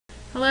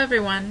Hello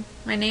everyone,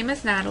 my name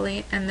is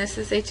Natalie and this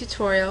is a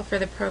tutorial for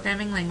the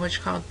programming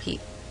language called Piet.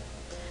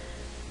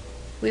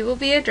 We will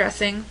be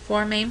addressing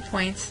 4 main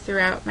points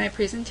throughout my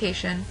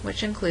presentation,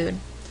 which include: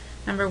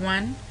 number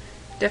 1,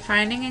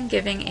 defining and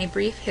giving a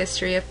brief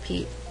history of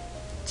Piet;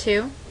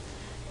 2,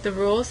 the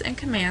rules and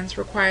commands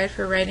required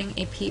for writing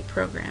a Piet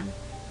program;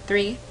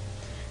 3,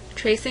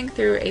 tracing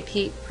through a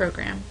Piet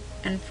program;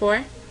 and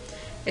 4,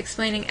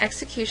 explaining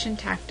execution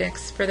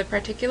tactics for the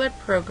particular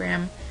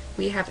program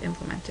we have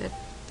implemented.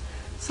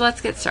 So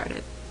let's get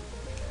started.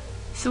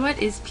 So what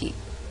is Piet?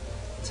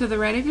 To the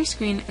right of your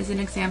screen is an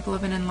example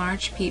of an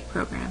enlarged Piet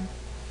program.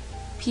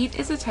 Piet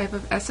is a type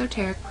of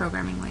esoteric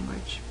programming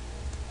language.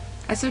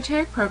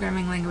 Esoteric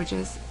programming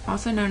languages,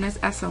 also known as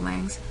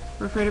esolangs,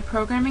 refer to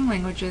programming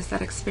languages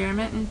that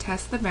experiment and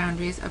test the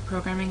boundaries of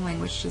programming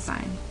language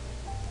design.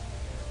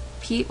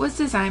 Piet was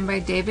designed by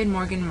David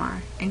Morgan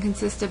Marr and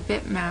consists of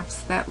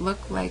bitmaps that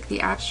look like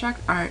the abstract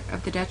art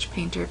of the Dutch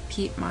painter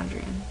Piet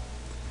Mondrian.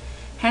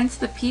 Hence,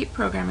 the Piet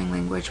programming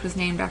language was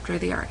named after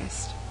the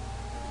artist.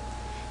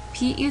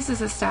 Piet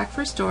uses a stack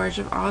for storage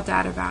of all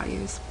data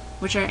values,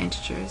 which are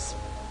integers.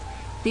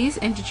 These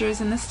integers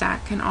in the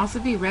stack can also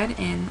be read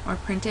in or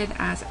printed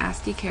as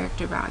ASCII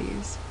character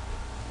values.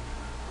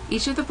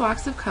 Each of the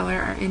blocks of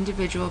color are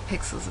individual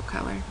pixels of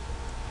color.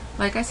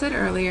 Like I said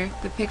earlier,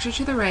 the picture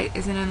to the right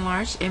is an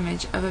enlarged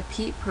image of a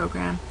Piet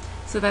program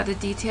so that the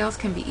details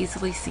can be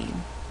easily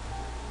seen.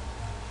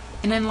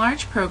 In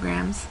enlarged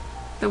programs,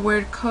 the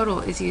word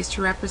codal is used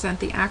to represent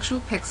the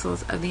actual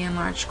pixels of the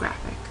enlarged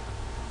graphic.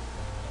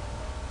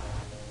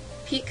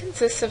 Piet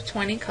consists of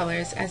 20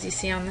 colors, as you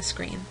see on the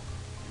screen.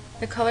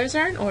 The colors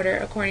are in order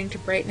according to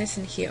brightness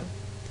and hue.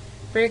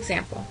 For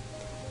example,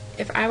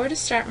 if I were to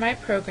start my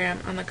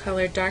program on the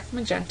color dark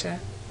magenta,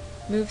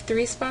 move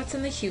 3 spots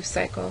in the hue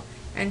cycle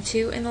and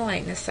 2 in the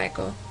lightness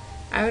cycle,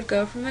 I would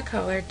go from the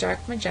color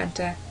dark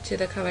magenta to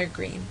the color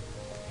green.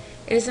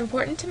 It is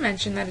important to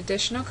mention that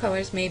additional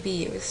colors may be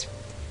used.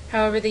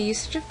 However, the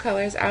usage of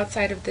colors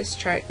outside of this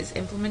chart is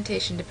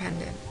implementation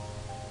dependent.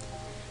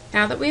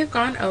 Now that we have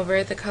gone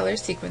over the color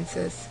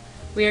sequences,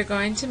 we are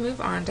going to move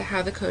on to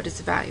how the code is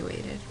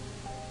evaluated.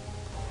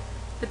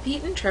 The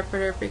Piet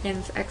interpreter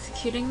begins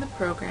executing the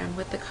program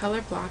with the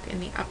color block in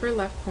the upper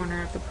left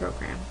corner of the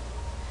program.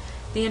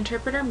 The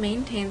interpreter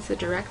maintains the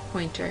direct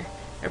pointer,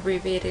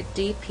 abbreviated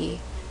DP,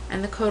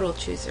 and the codal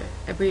chooser,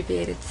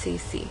 abbreviated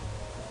CC.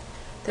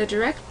 The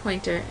direct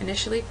pointer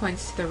initially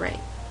points to the right,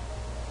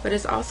 but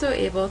is also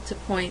able to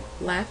point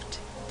left,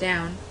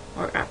 down,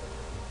 or up.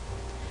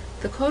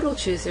 The codal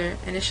chooser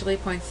initially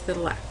points to the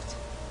left,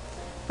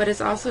 but is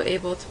also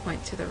able to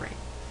point to the right.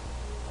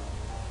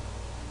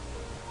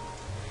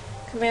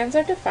 Commands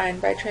are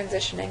defined by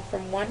transitioning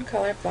from one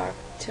color block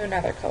to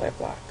another color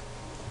block.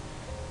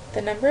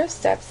 The number of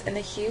steps in the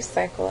hue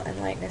cycle and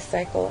lightness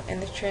cycle in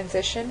the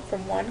transition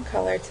from one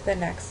color to the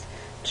next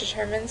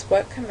determines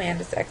what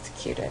command is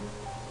executed.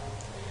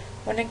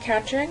 When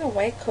encountering a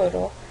white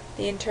codal,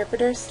 the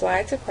interpreter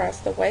slides across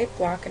the white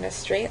block in a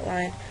straight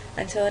line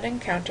until it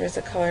encounters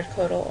a colored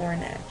codal or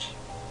an edge.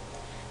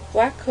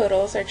 Black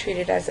codals are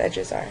treated as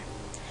edges are.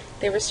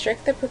 They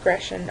restrict the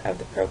progression of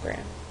the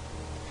program.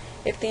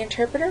 If the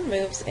interpreter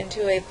moves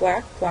into a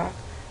black block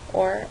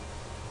or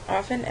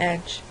off an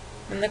edge,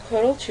 then the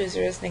codal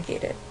chooser is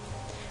negated.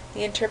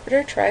 The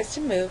interpreter tries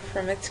to move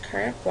from its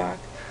current block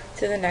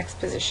to the next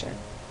position.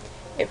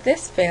 If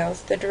this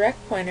fails, the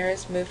direct pointer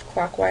is moved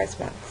clockwise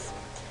once.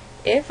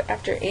 If,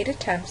 after 8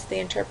 attempts, the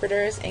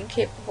interpreter is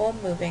incapable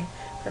of moving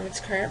from its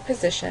current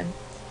position,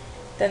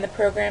 then the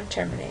program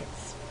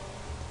terminates.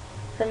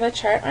 From the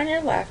chart on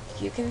your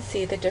left, you can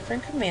see the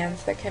different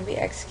commands that can be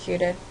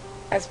executed,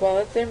 as well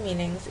as their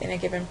meanings in a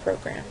given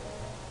program.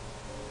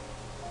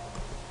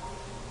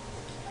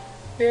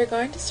 We are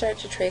going to start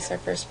to trace our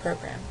first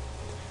program.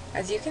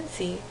 As you can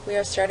see, we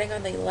are starting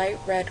on the light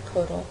red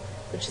codal,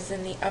 which is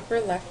in the upper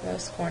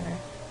leftmost corner,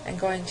 and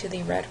going to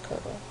the red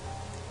codal.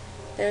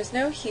 There is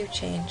no hue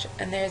change,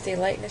 and there is a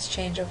lightness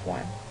change of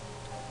 1.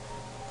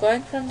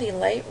 Going from the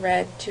light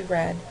red to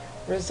red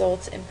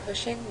results in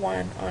pushing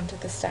 1 onto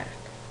the stack.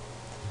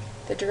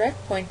 The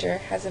direct pointer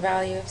has a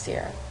value of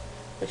 0,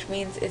 which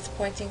means it's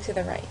pointing to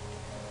the right,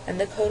 and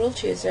the codal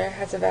chooser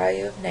has a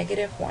value of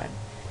 -1,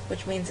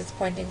 which means it's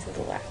pointing to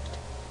the left.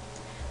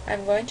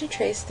 I'm going to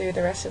trace through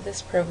the rest of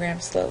this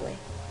program slowly.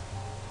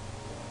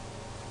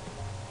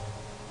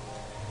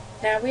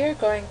 Now we are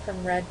going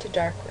from red to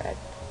dark red.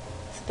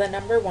 The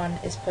number 1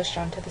 is pushed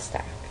onto the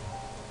stack.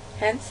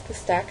 Hence, the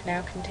stack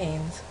now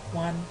contains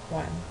 1,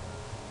 1.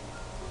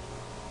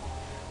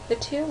 The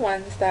 2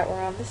 ones that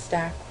were on the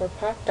stack were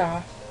popped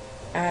off,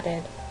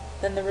 added,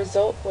 then the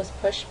result was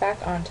pushed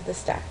back onto the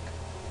stack.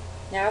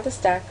 Now the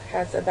stack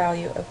has a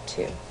value of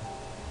 2.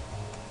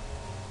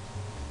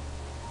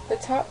 The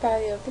top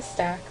value of the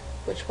stack,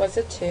 which was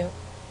a 2,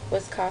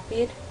 was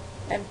copied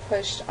and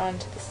pushed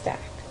onto the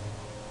stack.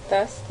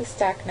 Thus, the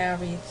stack now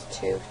reads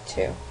 2,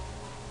 2.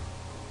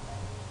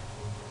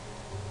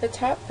 The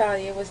top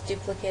value was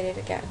duplicated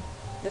again.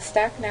 The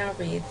stack now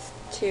reads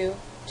 2,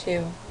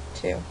 2,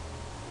 2.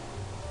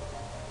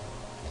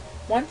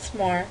 Once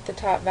more, the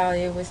top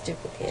value was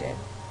duplicated.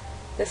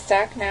 The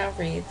stack now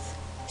reads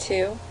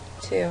 2,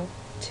 2,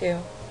 2,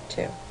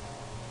 2.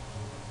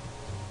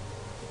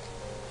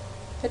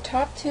 The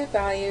top two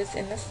values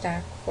in the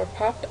stack were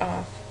popped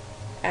off,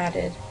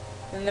 added,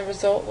 and the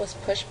result was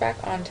pushed back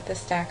onto the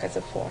stack as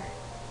a 4.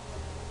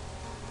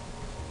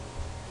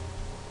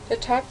 The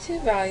top two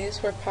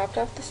values were popped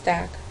off the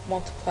stack,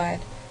 multiplied,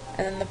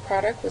 and then the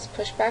product was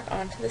pushed back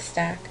onto the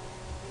stack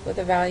with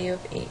a value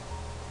of 8.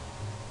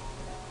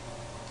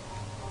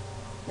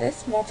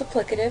 This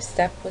multiplicative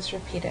step was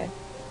repeated,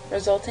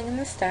 resulting in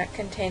the stack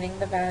containing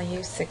the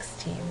value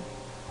 16.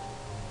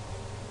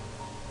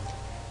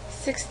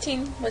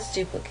 16 was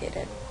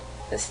duplicated.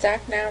 The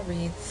stack now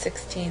reads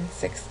 16,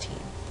 16.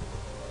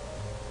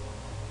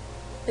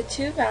 The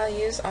two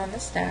values on the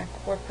stack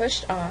were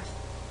pushed off,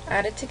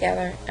 added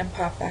together, and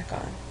popped back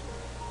on.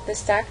 The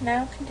stack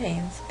now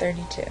contains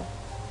 32.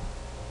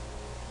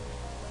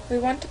 We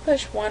want to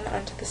push 1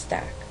 onto the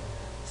stack,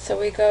 so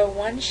we go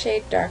one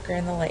shade darker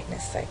in the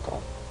lightness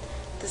cycle.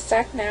 The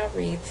stack now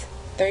reads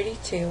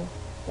 32,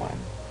 1.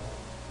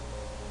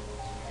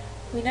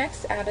 We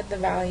next added the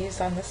values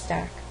on the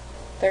stack,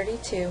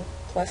 32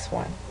 plus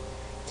 1,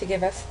 to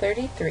give us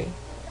 33,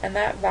 and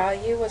that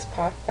value was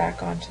popped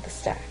back onto the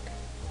stack.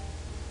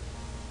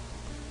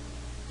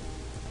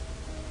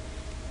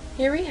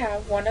 Here we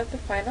have one of the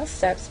final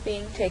steps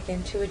being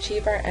taken to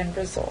achieve our end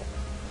result.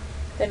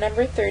 The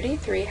number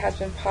 33 has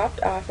been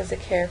popped off as a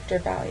character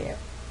value.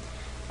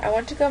 I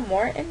want to go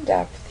more in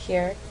depth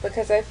here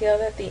because I feel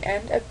that the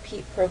end of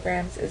Piet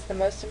programs is the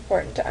most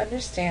important to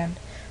understand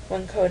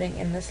when coding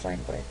in this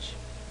language.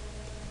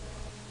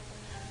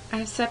 I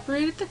have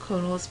separated the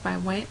codals by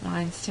white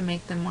lines to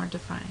make them more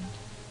defined.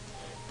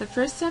 The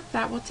first step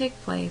that will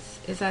take place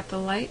is that the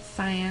light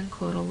cyan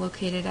codal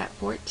located at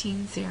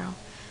 14,0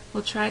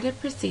 will try to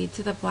proceed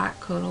to the black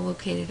codal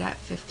located at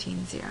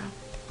 15,0.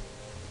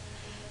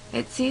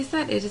 It sees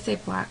that it is a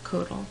black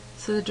codal,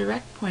 so the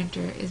direct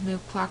pointer is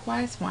moved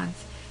clockwise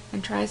once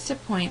and tries to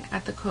point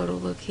at the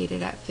codal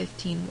located at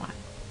 15,1.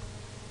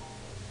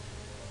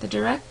 The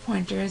direct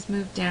pointer is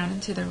moved down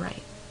and to the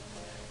right.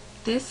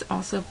 This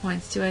also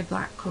points to a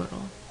black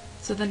codal,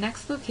 so the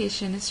next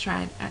location is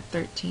tried at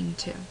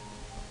 13,2,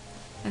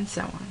 and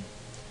so on.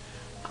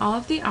 All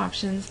of the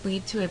options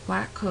lead to a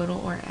black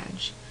codal or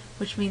edge,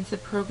 which means the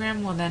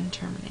program will then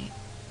terminate.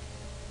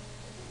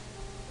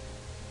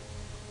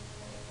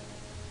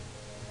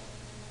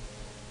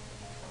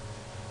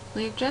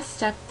 We have just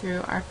stepped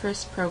through our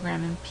first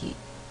program in Piet.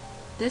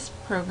 This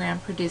program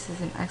produces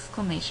an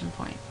exclamation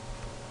point.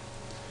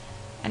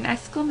 An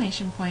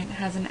exclamation point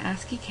has an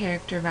ASCII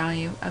character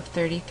value of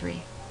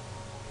 33.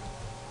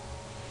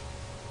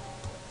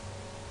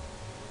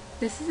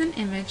 This is an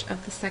image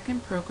of the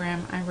second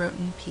program I wrote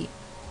in Piet.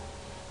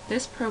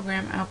 This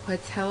program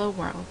outputs Hello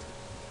World.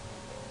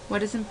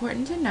 What is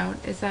important to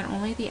note is that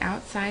only the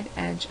outside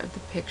edge of the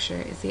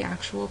picture is the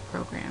actual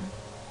program.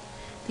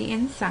 The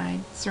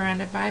inside,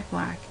 surrounded by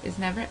black, is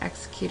never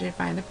executed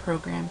by the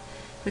program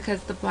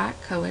because the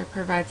black color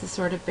provides a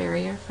sort of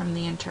barrier from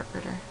the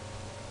interpreter.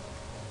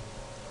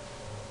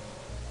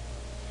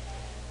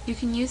 You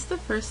can use the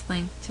first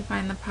link to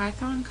find the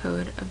Python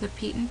code of the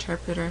Piet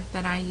interpreter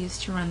that I use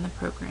to run the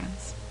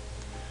programs.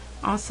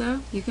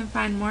 Also, you can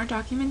find more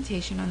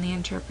documentation on the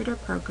interpreter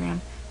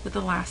program with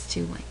the last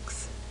two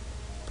links.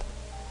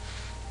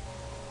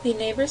 The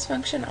neighbors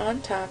function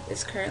on top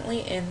is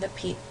currently in the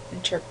Piet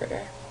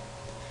interpreter.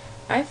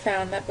 I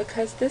found that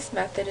because this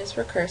method is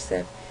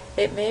recursive,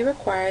 it may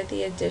require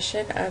the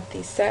addition of the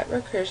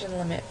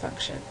setRecursionLimit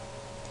function.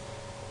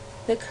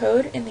 The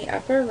code in the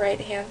upper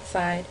right-hand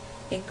side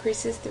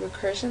increases the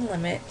recursion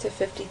limit to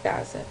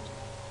 50,000.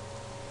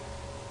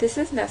 This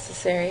is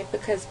necessary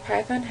because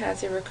Python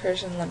has a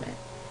recursion limit,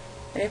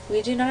 and if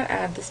we do not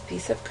add this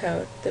piece of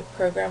code, the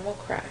program will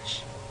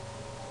crash.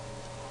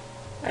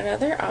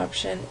 Another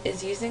option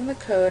is using the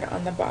code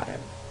on the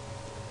bottom.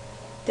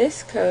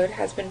 This code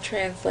has been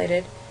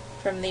translated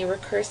from the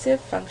recursive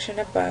function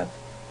above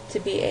to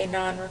be a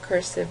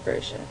non-recursive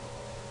version.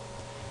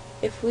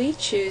 If we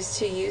choose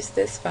to use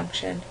this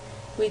function,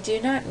 we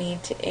do not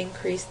need to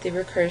increase the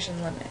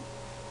recursion limit.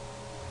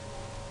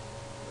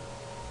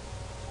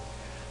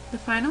 The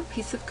final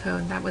piece of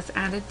code that was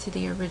added to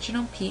the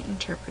original Piet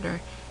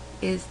interpreter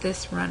is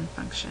this run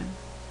function.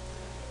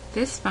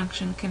 This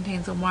function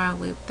contains a while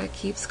loop that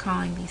keeps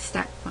calling the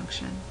step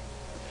function.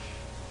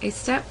 A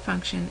step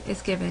function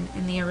is given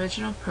in the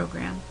original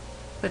program,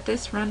 but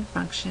this run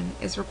function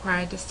is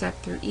required to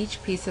step through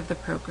each piece of the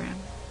program.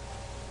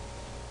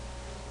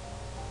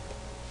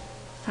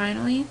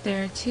 Finally,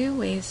 there are two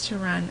ways to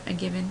run a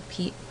given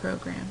Piet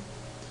program.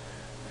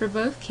 For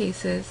both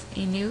cases,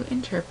 a new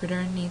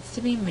interpreter needs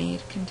to be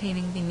made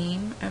containing the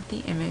name of the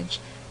image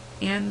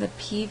and the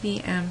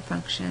pvm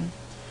function,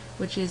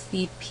 which is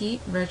the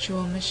Piet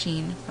virtual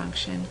machine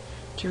function,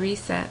 to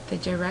reset the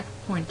direct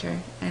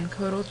pointer and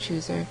codal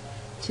chooser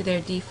to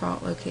their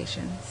default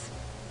locations.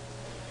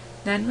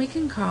 Then we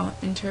can call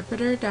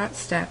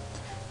interpreter.step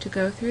to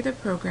go through the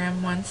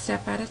program one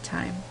step at a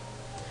time.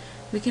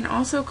 We can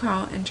also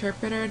call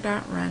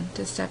interpreter.run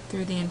to step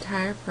through the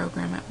entire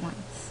program at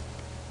once.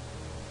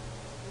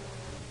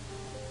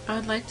 I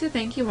would like to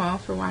thank you all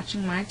for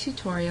watching my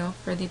tutorial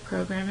for the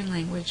programming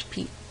language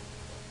Piet.